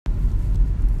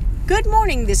Good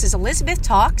morning. This is Elizabeth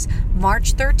Talks,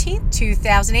 March 13th,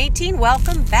 2018.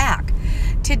 Welcome back.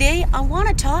 Today, I want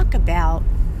to talk about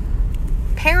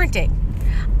parenting.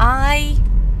 I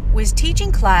was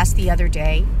teaching class the other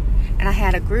day, and I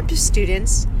had a group of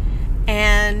students,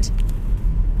 and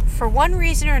for one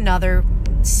reason or another,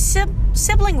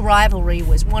 sibling rivalry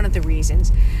was one of the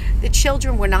reasons. The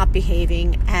children were not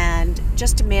behaving and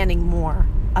just demanding more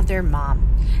of their mom.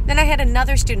 Then I had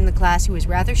another student in the class who was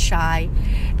rather shy,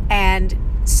 and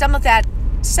some of that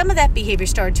behavior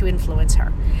started to influence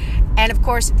her. And of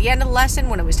course, at the end of the lesson,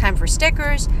 when it was time for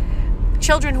stickers,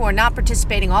 children who are not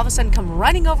participating all of a sudden come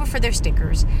running over for their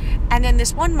stickers. And then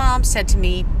this one mom said to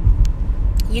me,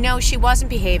 she wasn't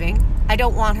behaving. I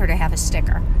don't want her to have a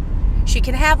sticker. She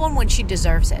can have one when she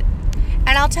deserves it.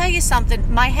 And I'll tell you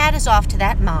something, my hat is off to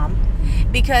that mom,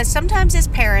 because sometimes as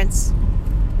parents,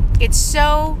 it's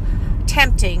so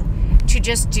tempting to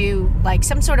just do like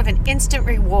some sort of an instant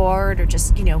reward or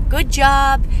just, good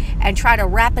job, and try to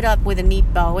wrap it up with a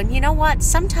neat bow. And you know what?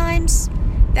 Sometimes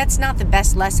that's not the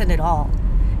best lesson at all.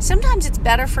 Sometimes it's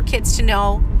better for kids to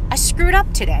know, I screwed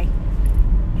up today,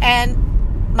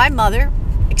 and my mother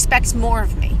expects more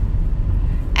of me.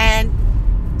 And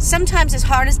sometimes, as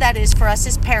hard as that is for us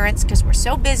as parents, because we're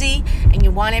so busy and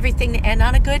you want everything to end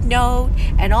on a good note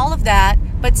and all of that,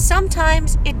 but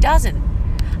sometimes it doesn't.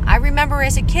 I remember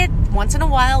as a kid, once in a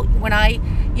while, when I,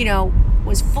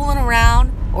 was fooling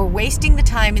around or wasting the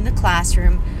time in the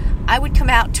classroom, I would come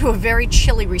out to a very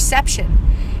chilly reception,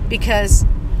 because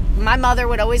my mother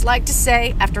would always like to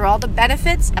say, after all the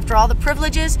benefits, after all the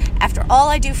privileges, after all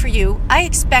I do for you, I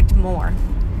expect more.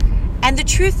 And the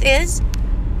truth is,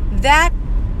 that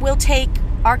will take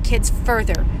our kids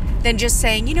further than just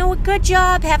saying, good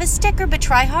job, have a sticker, but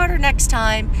try harder next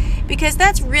time, because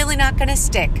that's really not going to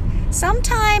stick.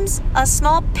 Sometimes a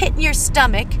small pit in your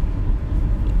stomach,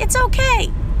 it's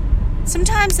okay.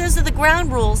 Sometimes those are the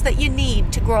ground rules that you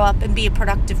need to grow up and be a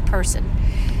productive person.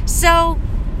 So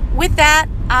with that,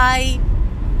 I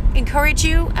encourage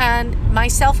you, and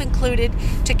myself included,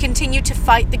 to continue to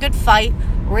fight the good fight,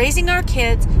 raising our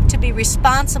kids to be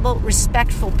responsible,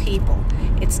 respectful people.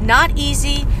 It's not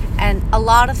easy, and a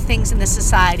lot of things in the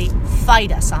society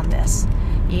fight us on this.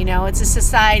 It's a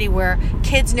society where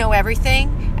kids know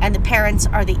everything and the parents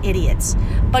are the idiots.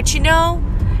 But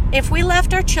if we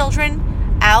left our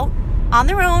children out on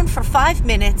their own for 5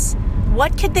 minutes,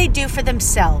 what could they do for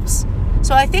themselves?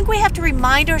 So I think we have to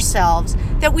remind ourselves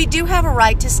that we do have a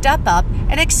right to step up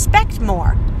and expect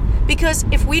more. Because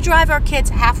if we drive our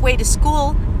kids halfway to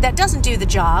school, that doesn't do the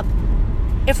job.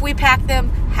 If we pack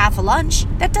them half a lunch,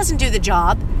 that doesn't do the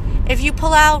job. If you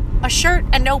pull out a shirt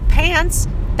and no pants,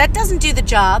 that doesn't do the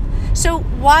job. So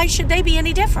why should they be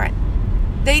any different?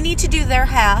 They need to do their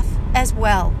half as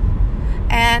well.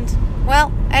 And,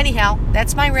 anyhow,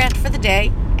 that's my rant for the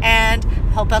day, and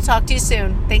hope I'll talk to you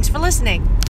soon. Thanks for listening.